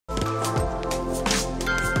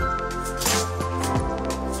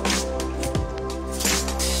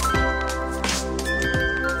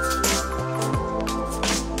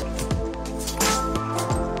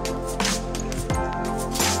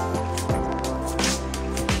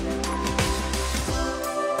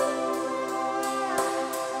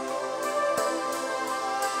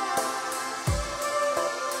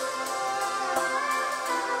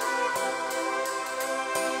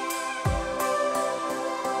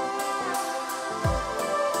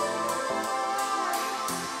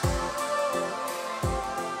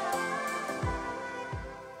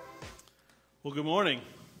Well, good morning.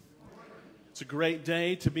 It's a great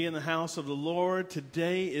day to be in the house of the Lord.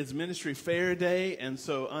 Today is Ministry Fair Day, and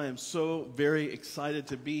so I am so very excited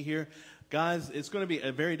to be here. Guys, it's going to be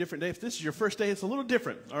a very different day. If this is your first day, it's a little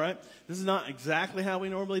different, all right? This is not exactly how we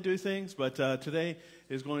normally do things, but today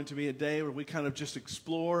is going to be a day where we kind of just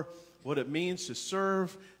explore what it means to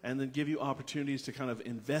serve and then give you opportunities to kind of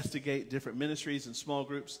investigate different ministries and small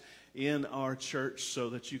groups in our church so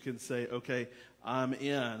that you can say, okay, I'm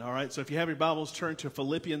in. All right, so if you have your Bibles, turn to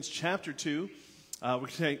Philippians chapter 2. We're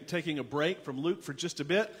taking a break from Luke for just a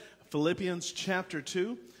bit. Philippians chapter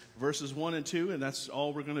 2, verses 1 and 2, and that's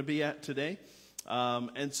all we're going to be at today.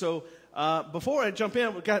 And so before I jump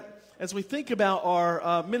in, as we think about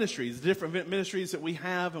our ministries, the different ministries that we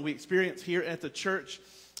have and we experience here at the church,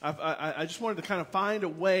 I just wanted to kind of find a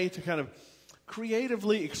way to kind of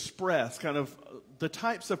creatively express kind of the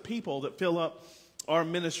types of people that fill up our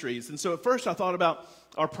ministries. And so at first I thought about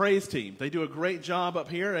our praise team. They do a great job up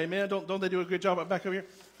here. Amen. Don't they do a good job back up here?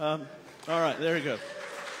 All right, there you go.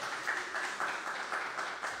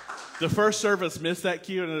 The first service missed that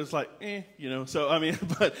cue, and it was like, So I mean,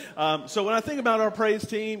 but so when I think about our praise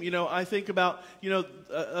team, I think about,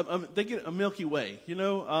 they get a Milky Way,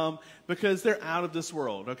 because they're out of this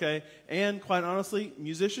world, okay? And quite honestly,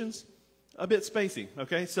 musicians, a bit spacey,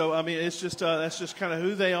 okay? So I mean, it's just that's just kind of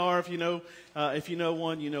who they are. If you know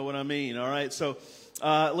one, you know what I mean. All right, so.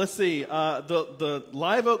 Let's see, the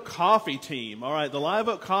Live Oak Coffee team. All right, the Live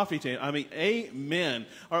Oak Coffee team. I mean, amen.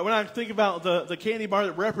 All right, when I think about the candy bar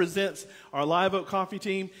that represents our Live Oak Coffee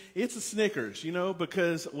team, it's a Snickers,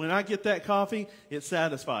 because when I get that coffee, it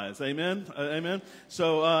satisfies. Amen? Amen?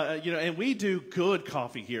 So, and we do good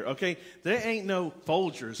coffee here, okay? There ain't no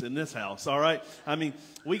Folgers in this house, all right? I mean,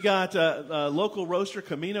 we got a local roaster,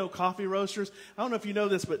 Camino Coffee Roasters. I don't know if you know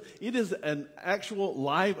this, but it is an actual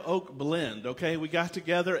Live Oak blend, okay? We got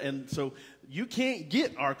together, and so you can't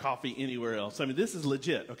get our coffee anywhere else. I mean, this is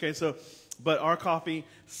legit, okay? So, but our coffee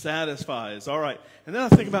satisfies. All right. And then I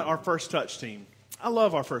think about our First Touch team. I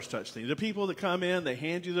love our First Touch team. The people that come in, they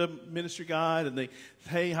hand you the ministry guide, and they,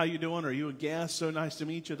 hey, how you doing? Are you a guest? So nice to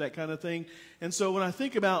meet you, that kind of thing. And so when I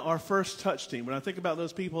think about our First Touch team, when I think about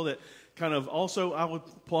those people that kind of also I would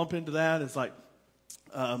plump into that, it's like,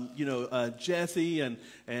 Jesse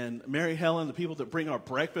and Mary Helen, the people that bring our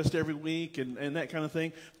breakfast every week and that kind of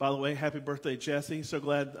thing. By the way, happy birthday, Jesse. So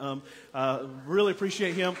glad, really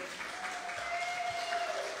appreciate him.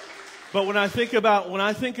 But when I think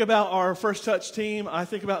about our First Touch team, I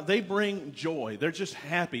think about they bring joy. They're just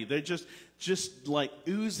happy. They're just like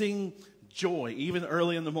oozing joy, even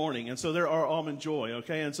early in the morning. And so they're our almond joy,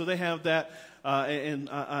 okay? And so they have that, and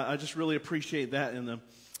I just really appreciate that in them.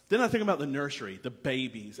 Then I think about the nursery, the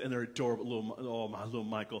babies, and they're adorable. My little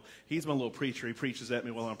Michael. He's my little preacher. He preaches at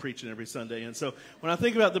me while I'm preaching every Sunday. And so when I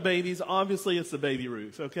think about the babies, obviously it's the Baby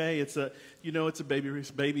Ruth, okay? It's a Baby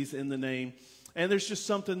Ruth, babies in the name. And there's just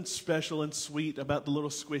something special and sweet about the little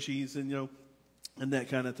squishies and, and that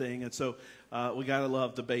kind of thing. And so we got to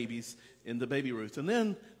love the babies in the Baby Ruth. And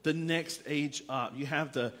then the next age up, you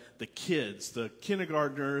have the kids, the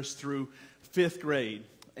kindergartners through 5th grade.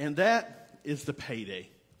 And that is the payday.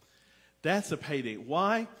 That's a payday.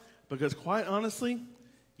 Why? Because quite honestly,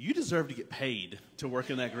 you deserve to get paid to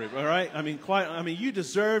work in that group, all right? I mean, you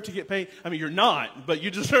deserve to get paid. I mean, you're not, but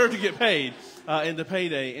you deserve to get paid in the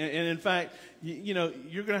payday. And in fact, you're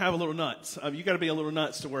going to have a little nuts. You got to be a little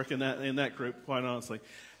nuts to work in that group, quite honestly.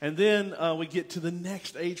 And then we get to the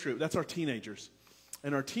next age group. That's our teenagers.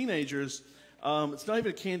 And our teenagers, it's not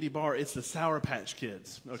even a candy bar. It's the Sour Patch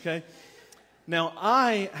Kids, okay? Now,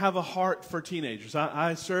 I have a heart for teenagers.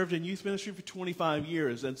 I served in youth ministry for 25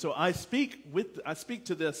 years, and so I speak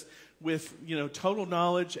to this with total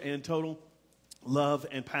knowledge and total love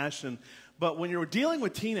and passion. But when you're dealing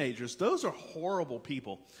with teenagers, those are horrible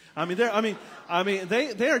people. I mean,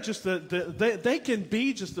 they are just they can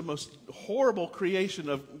be just the most horrible creation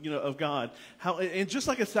of God. And just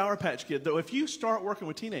like a Sour Patch Kid, though, if you start working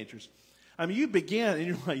with teenagers, I mean, you begin and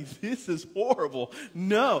you're like, this is horrible.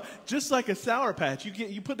 No, just like a Sour Patch,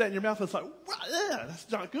 you put that in your mouth and it's like, that's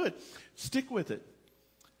not good. Stick with it,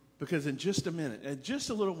 because in just a minute, in just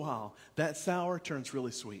a little while, that sour turns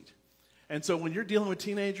really sweet. And so when you're dealing with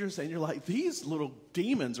teenagers and you're like, these little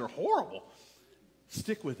demons are horrible,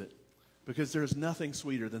 stick with it, because there's nothing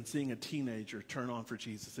sweeter than seeing a teenager turn on for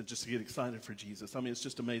Jesus and just get excited for Jesus. I mean, it's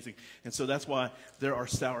just amazing. And so that's why there are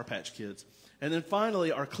Sour Patch Kids. And then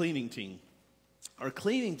finally, our cleaning team. Our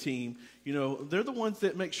cleaning team, they're the ones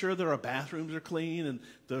that make sure that our bathrooms are clean and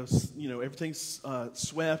everything's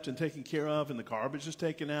swept and taken care of and the garbage is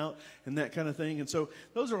taken out and that kind of thing. And so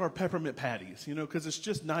those are our peppermint patties, because it's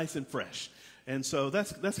just nice and fresh. And so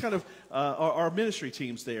that's kind of our ministry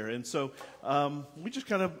teams there. And so we just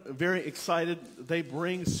kind of very excited. They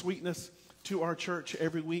bring sweetness to our church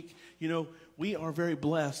every week. We are very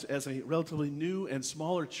blessed as a relatively new and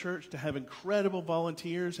smaller church to have incredible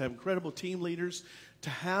volunteers, have incredible team leaders,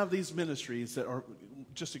 to have these ministries that are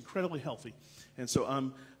just incredibly healthy. And so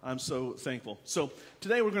I'm so thankful. So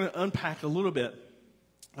today we're going to unpack a little bit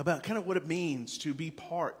about kind of what it means to be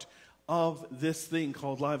part of this thing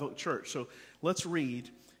called Live Oak Church. So let's read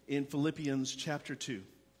in Philippians chapter 2,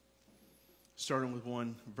 starting with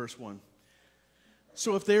verse 1.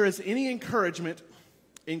 So if there is any encouragement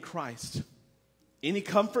in Christ, any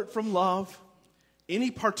comfort from love,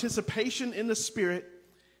 any participation in the Spirit,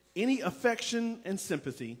 any affection and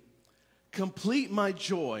sympathy, complete my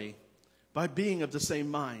joy by being of the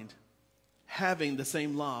same mind, having the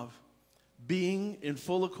same love, being in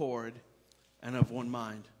full accord and of one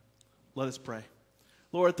mind. Let us pray.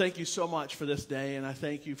 Lord, thank you so much for this day, and I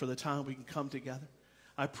thank you for the time we can come together.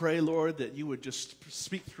 I pray, Lord, that you would just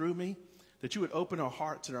speak through me, that you would open our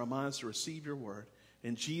hearts and our minds to receive your word.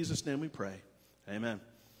 In Jesus' name we pray. Amen.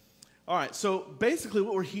 All right, so basically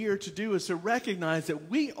what we're here to do is to recognize that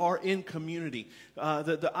we are in community.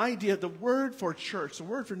 The idea, the word for church, the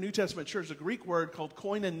word for New Testament church is a Greek word called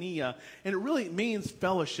koinonia, and it really means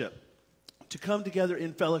fellowship, to come together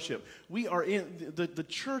in fellowship. We are in, the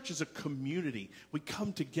church is a community. We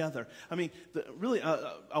come together. I mean,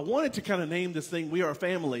 I wanted to kind of name this thing, We Are a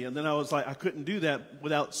Family, and then I was like, I couldn't do that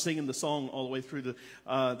without singing the song all the way through the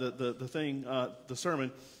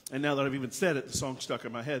sermon. And now that I've even said it, the song stuck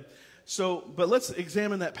in my head. So, but let's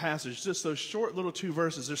examine that passage, just those short little 2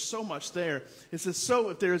 verses. There's so much there. It says, so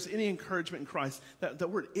if there is any encouragement in Christ, that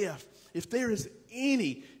word if there is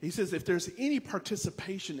any, he says, if there's any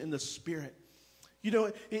participation in the Spirit.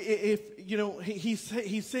 He's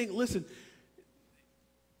saying, listen,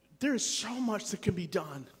 there is so much that can be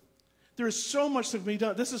done. There is so much that can be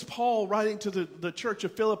done. This is Paul writing to the church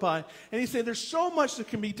of Philippi. And he's saying there's so much that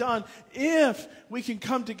can be done if we can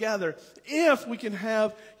come together. If we can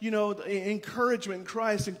have, encouragement in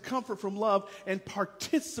Christ and comfort from love and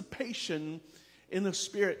participation in the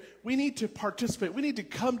Spirit. We need to participate. We need to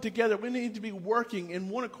come together. We need to be working in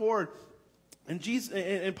one accord. And Jesus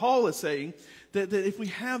and Paul is saying that if we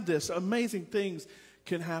have this, amazing things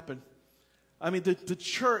can happen. I mean, the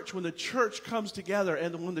church, when the church comes together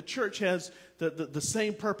and when the church has the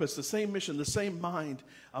same purpose, the same mission, the same mind,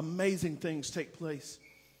 amazing things take place.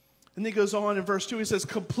 And then he goes on in verse 2, he says,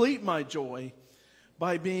 complete my joy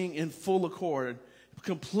by being in full accord.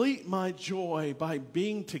 Complete my joy by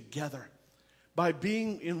being together, by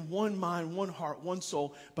being in one mind, one heart, one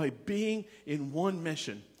soul, by being in one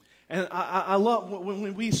mission. And I love,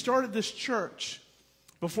 when we started this church,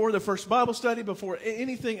 before the first Bible study, before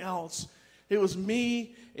anything else, it was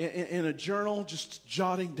me in a journal just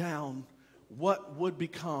jotting down what would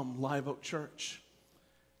become Live Oak Church.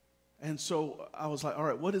 And so I was like, all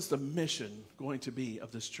right, what is the mission going to be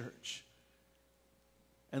of this church?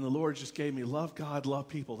 And the Lord just gave me love God, love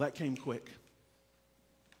people. That came quick.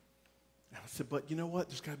 And I said, but you know what?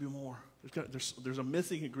 There's got to be more. There's a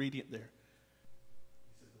missing ingredient there.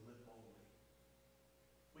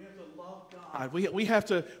 We have to love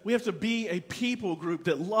God. We have to be a people group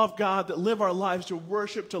that love God, that live our lives to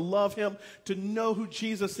worship, to love Him, to know who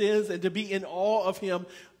Jesus is, and to be in awe of Him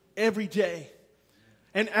every day.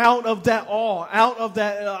 And out of that awe, out of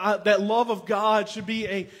that love of God should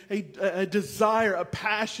be a desire, a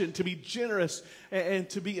passion to be generous and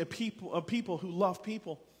to be a people who love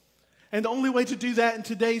people. And the only way to do that in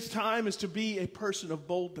today's time is to be a person of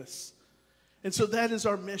boldness. And so that is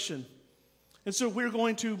our mission. And so we're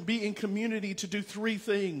going to be in community to do 3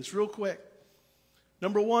 things real quick.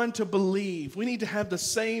 Number 1, to believe. We need to have the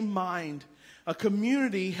same mind. A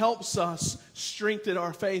community helps us strengthen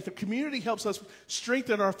our faith. A community helps us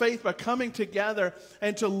strengthen our faith by coming together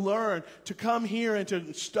and to learn, to come here and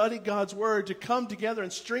to study God's Word, to come together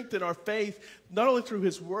and strengthen our faith, not only through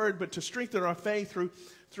His Word, but to strengthen our faith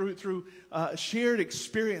through shared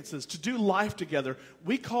experiences, to do life together.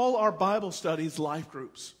 We call our Bible studies life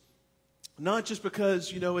groups. Not just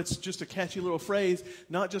because, it's just a catchy little phrase,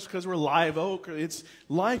 not just because we're Live Oak. It's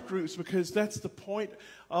life groups because that's the point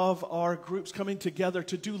of our groups coming together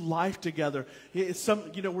to do life together.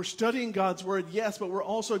 We're studying God's Word, yes, but we're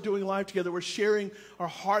also doing life together. We're sharing our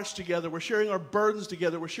hearts together. We're sharing our burdens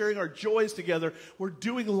together. We're sharing our joys together. We're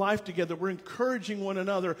doing life together. We're encouraging one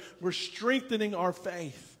another. We're strengthening our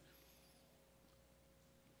faith.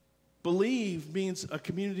 Believe means a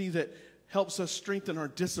community that helps us strengthen our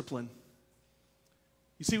discipline.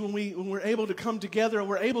 You see, when we're able to come together and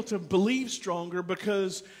we're able to believe stronger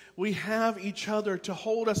because we have each other to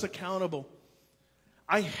hold us accountable.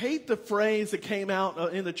 I hate the phrase that came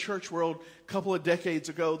out in the church world a couple of decades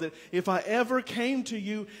ago that if I ever came to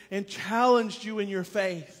you and challenged you in your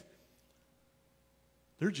faith,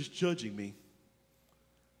 they're just judging me.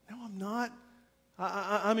 No, I'm not.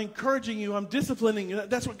 I'm encouraging you. I'm disciplining you.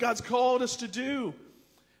 That's what God's called us to do.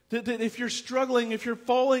 That if you're struggling, if you're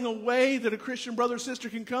falling away, that a Christian brother or sister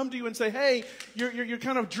can come to you and say, hey, you're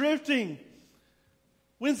kind of drifting.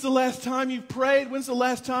 When's the last time you've prayed? When's the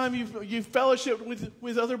last time you've fellowshiped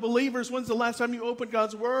with other believers? When's the last time you opened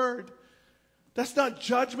God's Word? That's not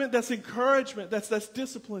judgment. That's encouragement. That's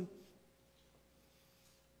discipline.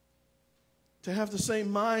 To have the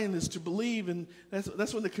same mind is to believe, and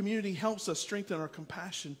that's when the community helps us strengthen our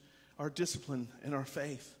compassion, our discipline, and our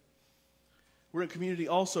faith. We're in community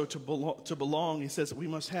also to belong. He says that we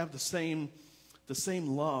must have the same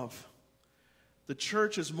love. The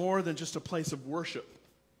church is more than just a place of worship.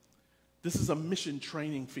 This is a mission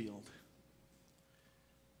training field.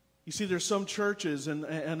 You see, there's some churches, and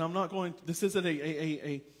I'm not going, this isn't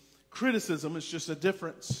a criticism, it's just a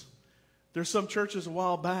difference. There's some churches a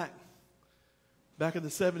while back in the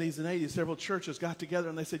 70s and 80s, several churches got together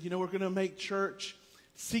and they said, we're going to make church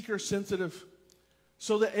seeker sensitive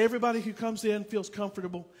so that everybody who comes in feels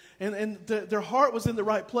comfortable. And their heart was in the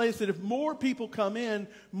right place, that if more people come in,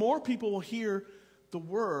 more people will hear the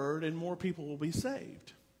word and more people will be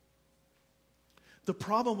saved. The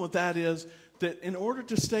problem with that is that in order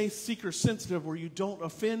to stay seeker sensitive where you don't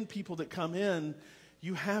offend people that come in,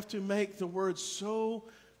 you have to make the word so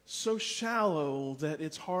shallow that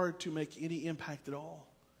it's hard to make any impact at all.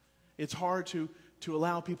 It's hard to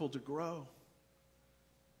allow people to grow.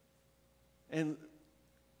 And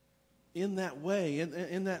in that way,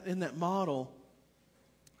 in that model,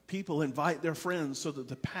 people invite their friends so that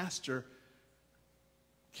the pastor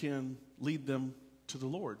can lead them to the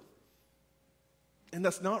Lord. And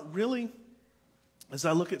that's not really, as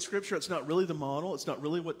I look at Scripture, it's not really the model. It's not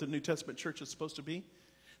really what the New Testament church is supposed to be.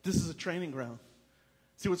 This is a training ground.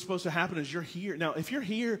 See, what's supposed to happen is you're here. Now, if you're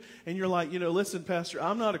here and you're like, listen, Pastor,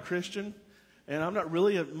 I'm not a Christian, and I'm not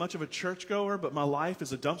really much of a churchgoer, but my life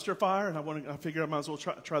is a dumpster fire, and I figure I might as well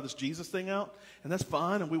try this Jesus thing out, and that's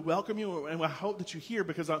fine, and we welcome you, and I hope that you're here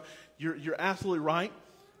because you're absolutely right.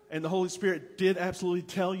 And the Holy Spirit did absolutely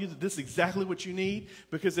tell you that this is exactly what you need.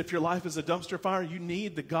 Because if your life is a dumpster fire, you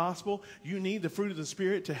need the gospel. You need the fruit of the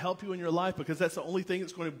Spirit to help you in your life, because that's the only thing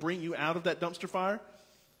that's going to bring you out of that dumpster fire.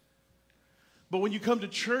 But when you come to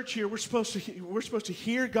church here, we're supposed to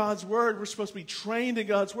hear God's word. We're supposed to be trained in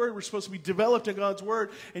God's word. We're supposed to be developed in God's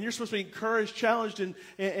word. And you're supposed to be encouraged, challenged,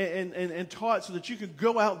 and taught so that you can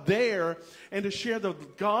go out there and to share the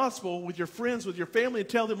gospel with your friends, with your family, and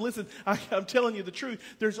tell them, listen, I'm telling you the truth.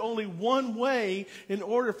 There's only one way in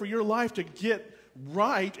order for your life to get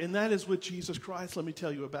right, and that is with Jesus Christ. Let me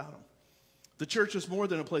tell you about him. The church is more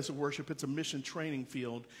than a place of worship. It's a mission training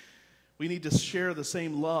field. We need to share the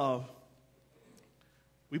same love.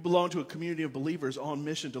 We belong to a community of believers on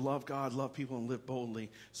mission to love God, love people, and live boldly.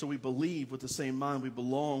 So we believe with the same mind, we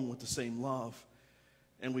belong with the same love,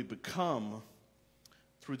 and we become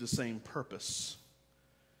through the same purpose.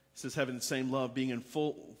 It says having the same love, being in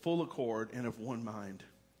full accord and of one mind.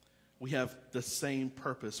 We have the same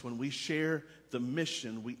purpose. When we share the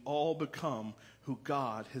mission, we all become who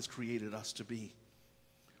God has created us to be.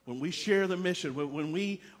 When we share the mission, when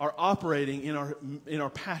we are operating in our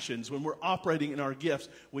passions, when we're operating in our gifts,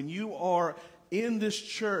 when you are in this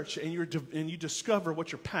church and you discover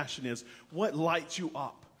what your passion is, what lights you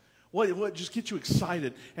up, what just gets you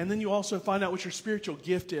excited, and then you also find out what your spiritual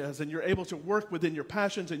gift is, and you're able to work within your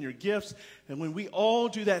passions and your gifts, and when we all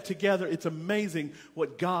do that together, it's amazing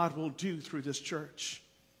what God will do through this church.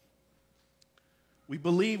 We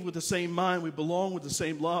believe with the same mind, we belong with the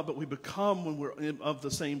same love, but we become when we're of the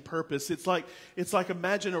same purpose. It's like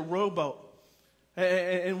imagine a rowboat.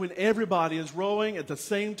 And when everybody is rowing at the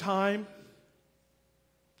same time,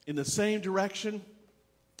 in the same direction,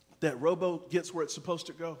 that rowboat gets where it's supposed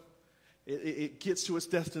to go. It gets to its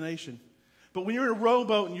destination. But when you're in a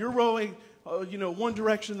rowboat and you're rowing one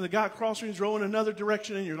direction, and the guy across is rowing another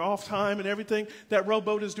direction, and you're off time and everything, that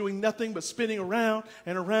rowboat is doing nothing but spinning around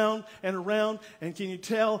and around and around. And can you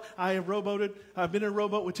tell I've been in a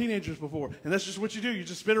rowboat with teenagers before, and that's just what you do. You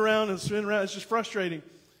just spin around and spin around. It's just frustrating.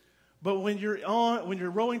 But when you're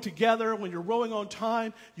rowing together, when you're rowing on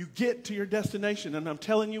time, you get to your destination. And I'm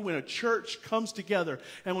telling you, when a church comes together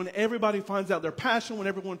and when everybody finds out their passion, when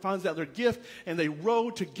everyone finds out their gift, and they row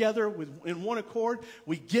together in one accord,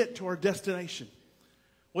 we get to our destination.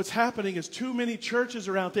 What's happening is too many churches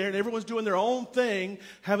are out there and everyone's doing their own thing,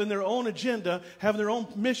 having their own agenda, having their own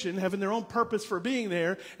mission, having their own purpose for being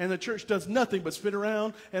there, and the church does nothing but spin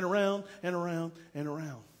around and around and around and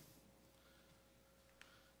around.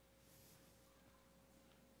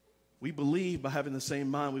 We believe by having the same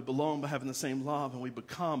mind, we belong by having the same love, and we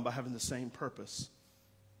become by having the same purpose.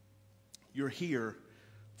 You're here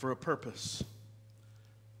for a purpose.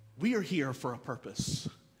 We are here for a purpose.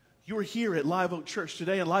 You are here at Live Oak Church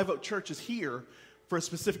today, and Live Oak Church is here for a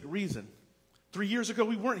specific reason. 3 years ago,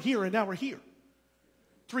 we weren't here, and now we're here.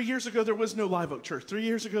 3 years ago, there was no Live Oak Church. 3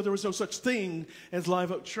 years ago, there was no such thing as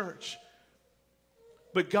Live Oak Church.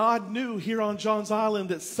 But God knew here on Johns Island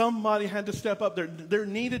that somebody had to step up. There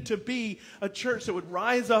needed to be a church that would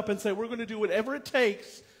rise up and say, we're going to do whatever it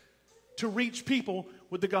takes to reach people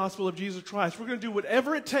with the gospel of Jesus Christ. We're going to do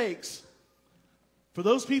whatever it takes for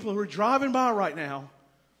those people who are driving by right now,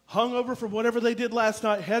 hungover from whatever they did last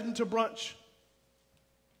night, heading to brunch.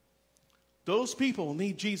 Those people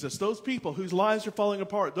need Jesus. Those people whose lives are falling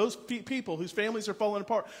apart. Those people whose families are falling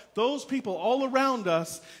apart. Those people all around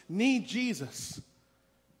us need Jesus.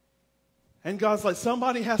 And God's like,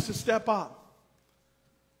 somebody has to step up.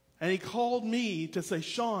 And he called me to say,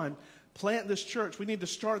 Sean, plant this church. We need to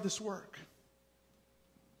start this work.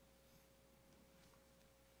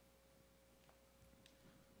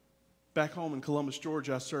 Back home in Columbus,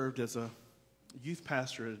 Georgia, I served as a youth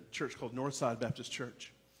pastor at a church called Northside Baptist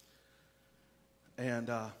Church. And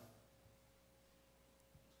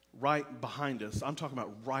right behind us, I'm talking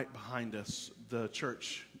about right behind us, the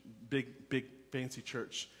church, big, fancy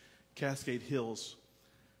church, Cascade Hills,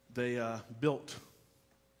 they built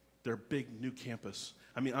their big new campus.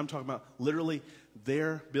 I mean, I'm talking about literally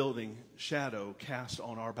their building shadow cast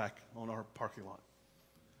on our parking lot.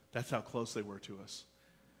 That's how close they were to us.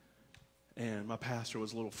 And my pastor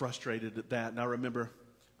was a little frustrated at that. And I remember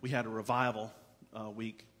we had a revival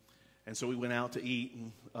week, and so we went out to eat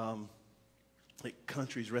and at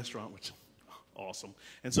Country's restaurant, which is awesome.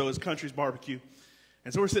 And so it was Country's Barbecue.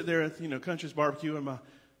 And so we're sitting there at Country's Barbecue, and my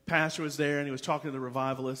pastor was there, and he was talking to the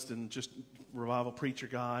revivalist and just revival preacher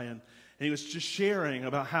guy, and he was just sharing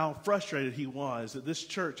about how frustrated he was that this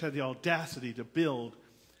church had the audacity to build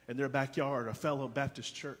in their backyard a fellow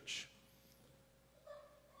Baptist church.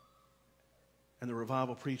 And the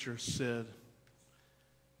revival preacher said,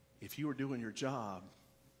 if you were doing your job,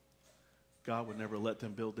 God would never let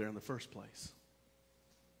them build there in the first place.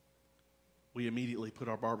 We immediately put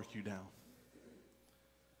our barbecue down.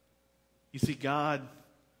 You see, God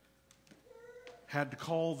had to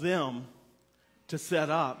call them to set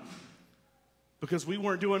up because we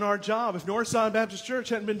weren't doing our job. If Northside Baptist Church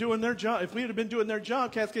hadn't been doing their job, if we had been doing their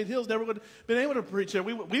job, Cascade Hills never would have been able to preach there.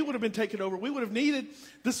 We would have been taken over. We would have needed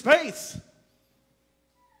the space.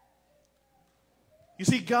 You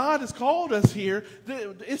see, God has called us here.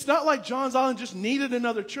 It's not like Johns Island just needed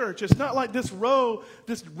another church. It's not like this road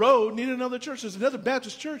needed another church. There's another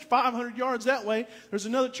Baptist church 500 yards that way. There's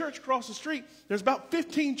another church across the street. There's about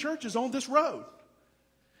 15 churches on this road.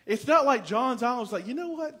 It's not like Johns Island was like, you know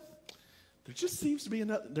what? There just seems to be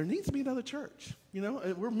there needs to be another church.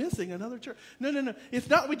 We're missing another church. No. It's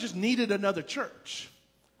not we just needed another church.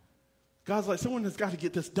 God's like, someone has got to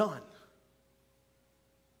get this done.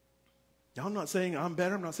 Now, I'm not saying I'm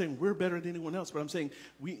better. I'm not saying we're better than anyone else. But I'm saying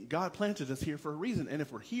God planted us here for a reason. And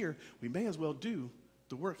if we're here, we may as well do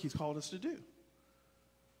the work he's called us to do.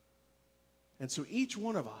 And so each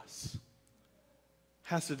one of us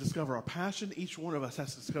has to discover our passion. Each one of us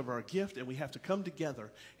has to discover our gift. And we have to come together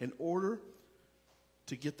in order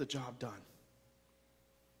to get the job done.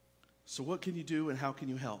 So what can you do and how can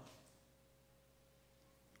you help?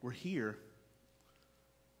 We're here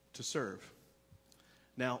to serve.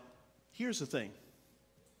 Now, here's the thing.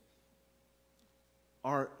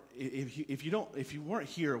 If you weren't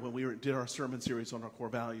here when we did our sermon series on our core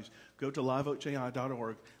values, go to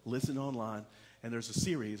liveoakji.org, listen online, and there's a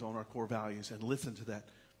series on our core values, and listen to that.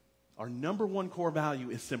 Our number one core value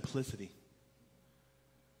is simplicity.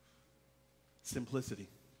 Simplicity.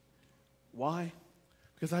 Why?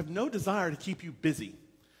 Because I have no desire to keep you busy.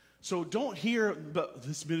 So don't hear, but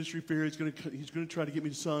this ministry fair, he's going to try to get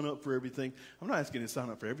me to sign up for everything. I'm not asking you to sign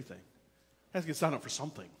up for everything. I'm asking you to sign up for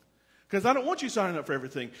something. Because I don't want you signing up for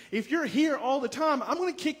everything. If you're here all the time, I'm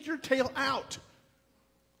going to kick your tail out.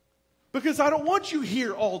 Because I don't want you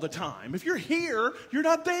here all the time. If you're here, you're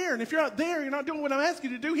not there. And if you're not there, you're not doing what I'm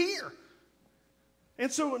asking you to do here.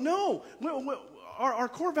 And so, no, our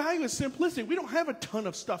core value is simplicity. We don't have a ton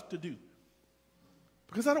of stuff to do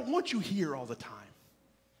because I don't want you here all the time.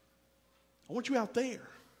 I want you out there.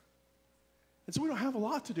 And so we don't have a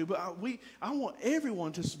lot to do, but I want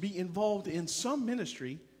everyone to be involved in some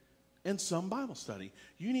ministry and some Bible study.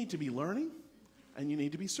 You need to be learning and you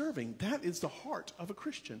need to be serving. That is the heart of a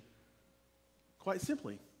Christian. Quite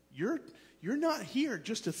simply, you're not here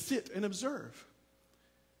just to sit and observe.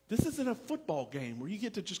 This isn't a football game where you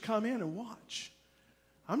get to just come in and watch.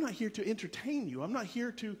 I'm not here to entertain you. I'm not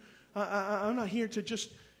here to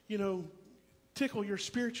just, tickle your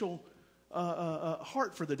spiritual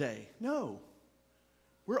heart for the day. No.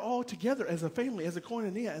 We're all together as a family, as a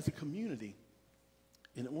koinonia, as a community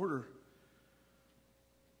in order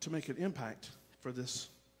to make an impact for this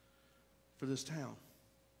town.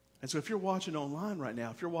 And so if you're watching online right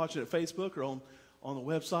now, if you're watching at Facebook or on the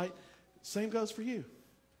website, same goes for you.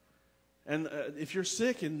 And if you're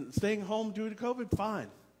sick and staying home due to COVID, fine.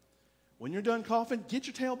 When you're done coughing, get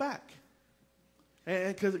your tail back.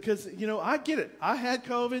 And because I get it. I had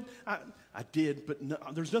COVID. I did, but no,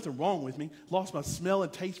 there's nothing wrong with me. Lost my smell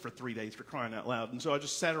and taste for 3 days, for crying out loud. And so I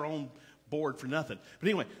just sat around bored for nothing. But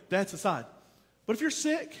anyway, that's aside. But if you're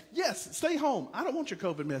sick, yes, stay home. I don't want your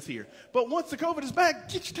COVID mess here. But once the COVID is back,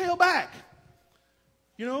 get your tail back.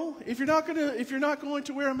 If you're not going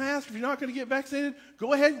to wear a mask, if you're not going to get vaccinated,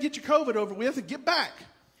 go ahead and get your COVID over with and get back.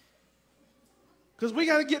 Because we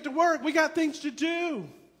got to get to work. We got things to do.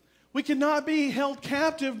 We cannot be held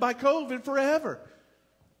captive by COVID forever.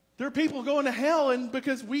 There are people going to hell and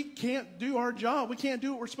because we can't do our job. We can't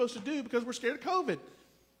do what we're supposed to do because we're scared of COVID.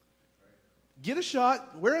 Get a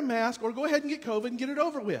shot, wear a mask, or go ahead and get COVID and get it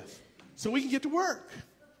over with so we can get to work.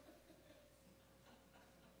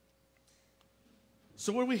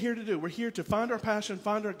 So what are we here to do? We're here to find our passion,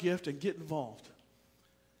 find our gift, and get involved.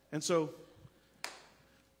 And so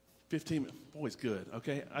 15 minutes. Boy's good,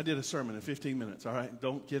 okay? I did a sermon in 15 minutes, all right?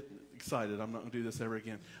 Don't get excited. I'm not going to do this ever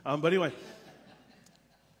again. But anyway,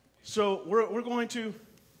 so we're going to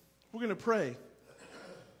pray.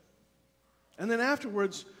 And then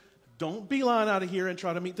afterwards, don't beeline out of here and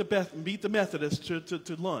try to meet the Methodists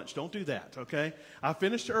to lunch. Don't do that, okay? I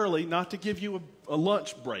finished early not to give you a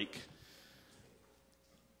lunch break.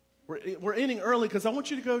 We're ending early because I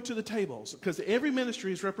want you to go to the tables because every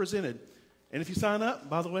ministry is represented. And if you sign up,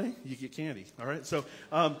 by the way, you get candy, all right? So,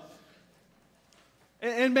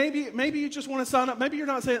 and maybe you just want to sign up. Maybe you're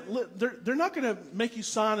not saying, they're not going to make you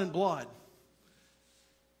sign in blood.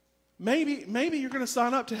 Maybe you're going to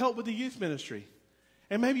sign up to help with the youth ministry.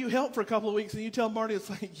 And maybe you help for a couple of weeks and you tell Marty, it's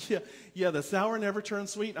like, yeah, the sour never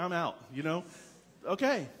turns sweet, I'm out,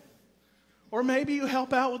 Okay. Or maybe you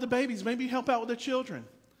help out with the babies. Maybe you help out with the children.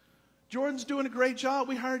 Jordan's doing a great job.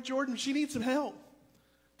 We hired Jordan. She needs some help.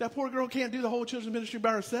 That poor girl can't do the whole children's ministry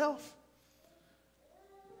by herself.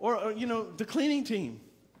 Or the cleaning team.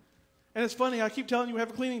 And it's funny, I keep telling you we have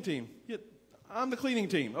a cleaning team. Yeah, I'm the cleaning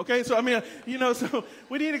team, okay? So, so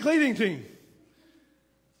we need a cleaning team.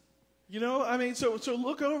 So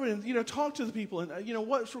look over and, talk to the people and,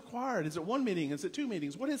 what's required. Is it one meeting? Is it two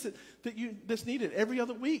meetings? What is it that's needed every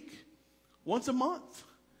other week? Once a month?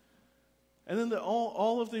 And then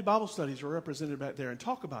all of the Bible studies are represented back there and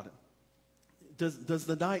talk about it. Does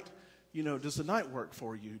the night work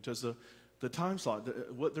for you? Does the time slot,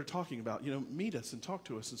 what they're talking about, meet us and talk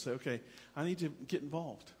to us and say, okay, I need to get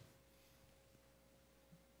involved.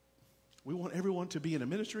 We want everyone to be in a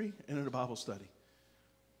ministry and in a Bible study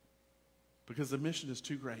because the mission is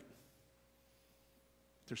too great.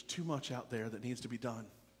 There's too much out there that needs to be done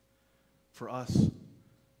for us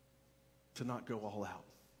to not go all out.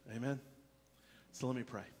 Amen? So let me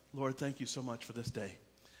pray. Lord, thank you so much for this day.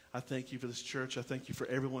 I thank you for this church. I thank you for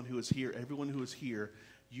everyone who is here. Everyone who is here,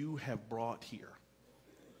 you have brought here.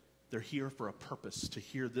 They're here for a purpose, to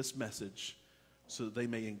hear this message so that they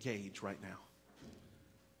may engage right now.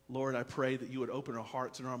 Lord, I pray that you would open our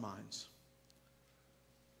hearts and our minds.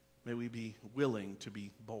 May we be willing to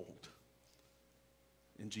be bold.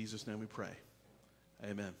 In Jesus' name we pray.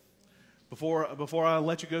 Amen. Before I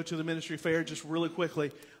let you go to the ministry fair, just really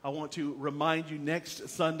quickly, I want to remind you next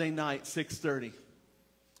Sunday night, 6:30,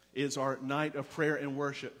 is our night of prayer and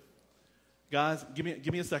worship. Guys, give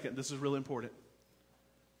me a second. This is really important.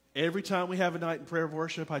 Every time we have a night in prayer of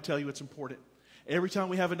worship, I tell you it's important. Every time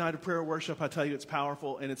we have a night of prayer and worship, I tell you it's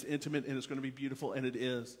powerful and it's intimate and it's going to be beautiful, and it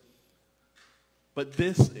is. But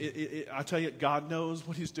this, I tell you, God knows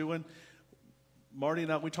what he's doing. Marty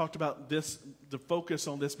and I, we talked about this, the focus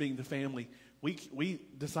on this being the family. We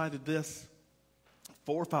decided this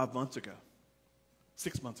 4 or 5 months ago,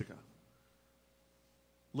 6 months ago.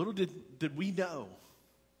 Little did we know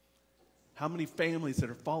How many families that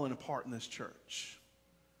are falling apart in this church?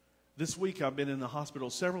 This week I've been in the hospital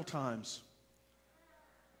several times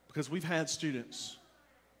because we've had students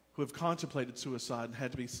who have contemplated suicide and had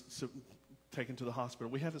to be taken to the hospital.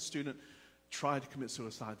 We have a student try to commit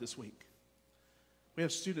suicide this week. We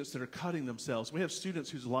have students that are cutting themselves. We have students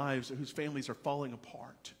whose lives, whose families are falling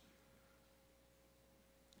apart.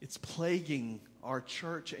 It's plaguing our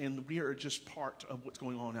church, and we are just part of what's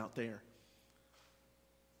going on out there.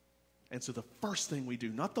 And so the first thing we do,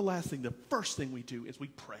 not the last thing, the first thing we do is we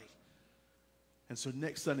pray. And so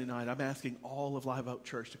next Sunday night, I'm asking all of Live Oak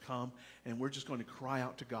Church to come, and we're just going to cry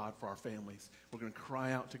out to God for our families. We're going to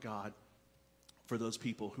cry out to God for those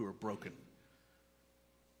people who are broken.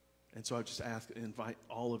 And so I just invite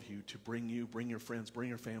all of you to bring your friends, bring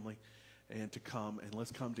your family, and to come, and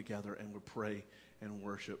let's come together and we'll pray and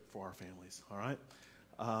worship for our families. All right?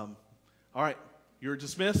 All right, you're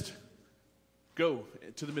dismissed. Go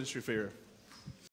to the ministry fair.